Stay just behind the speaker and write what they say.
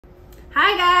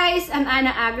Hi guys, I'm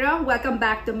Anna Agra. Welcome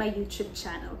back to my YouTube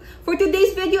channel. For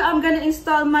today's video, I'm gonna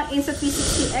install my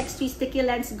Insta360 X3 sticky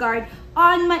lens guard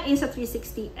on my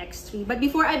Insta360 X3. But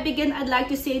before I begin, I'd like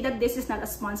to say that this is not a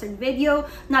sponsored video.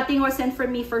 Nothing was sent for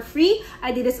me for free.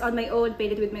 I did this on my own,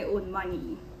 paid it with my own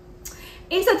money.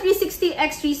 Insta360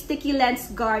 X3 sticky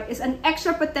lens guard is an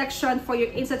extra protection for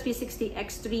your Insta360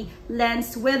 X3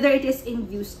 lens, whether it is in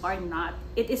use or not.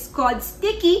 It is called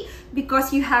sticky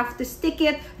because you have to stick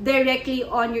it directly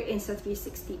on your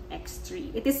Insta360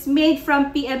 X3. It is made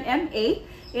from PMMA.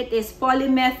 It is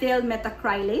polymethyl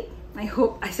methacrylate. I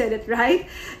hope I said it right.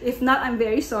 If not, I'm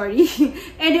very sorry.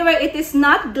 Anyway, it is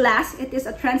not glass. It is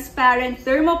a transparent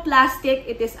thermoplastic.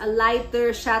 It is a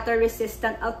lighter,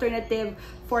 shatter-resistant alternative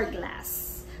for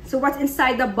glass. So what's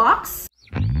inside the box?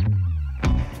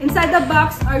 Inside the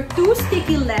box are two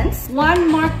sticky lenses,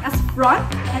 one marked as front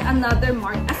and another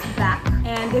marked as back.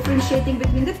 And differentiating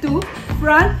between the two,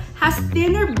 front has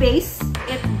thinner base.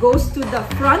 It goes to the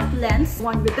front lens,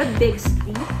 one with the big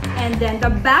screen. And then the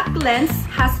back lens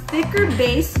has thicker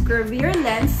base, curvier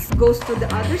lens, goes to the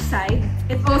other side.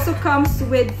 It also comes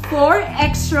with 4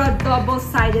 extra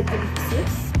double-sided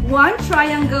adhesives, 1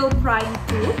 triangle prying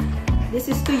tool. This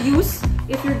is to use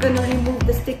if you're gonna remove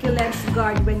the sticky lens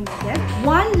guard when needed,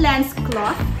 1 lens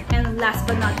cloth, and last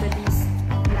but not the least,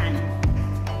 nano.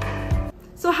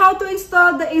 So how to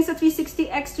install the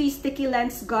Insta360 X3 sticky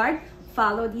lens guard?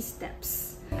 Follow these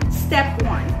steps. Step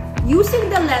 1. Using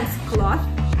the lens cloth,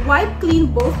 wipe clean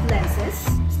both lenses.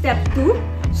 Step 2.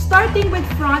 Starting with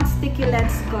front sticky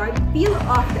lens guard, peel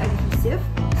off the adhesive.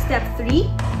 Step 3.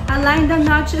 Align the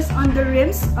notches on the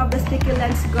rims of the sticky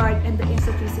lens guard and the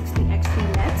Insta360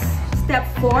 X3 lens. Step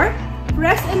 4.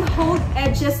 Press and hold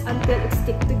edges until it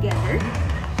sticks together.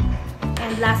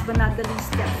 And last but not the least,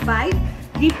 step 5.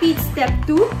 Repeat step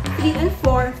 2, 3, and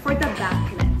 4 for the back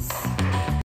lens.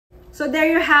 So there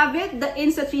you have it, the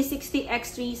Insta360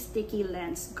 X3 sticky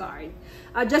lens guard.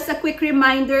 Just a quick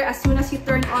reminder, as soon as you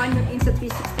turn on your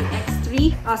Insta360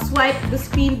 X3, swipe the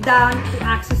screen down to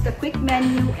access the quick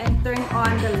menu and turn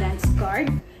on the lens guard.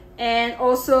 And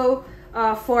also,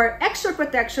 for extra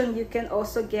protection, you can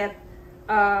also get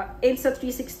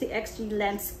Insta360 X3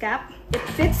 lens cap. It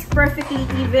fits perfectly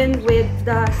even with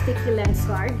the sticky lens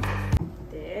guard.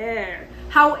 There.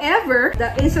 However,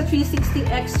 the Insta360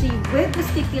 X3 with the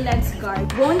sticky lens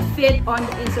guard won't fit on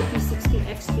the Insta360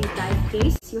 X3 dive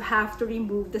case. You have to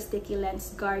remove the sticky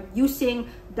lens guard using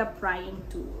the prying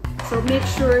tool. So make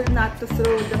sure not to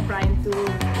throw the prying tool.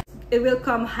 It will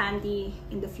come handy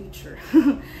in the future.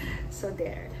 So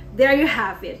there you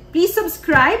have it. Please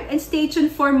subscribe and stay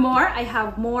tuned for more. I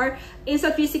have more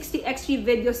Insta360 X3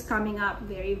 videos coming up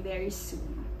very, very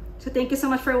soon. So thank you so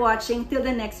much for watching. Till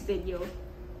the next video.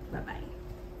 Bye-bye.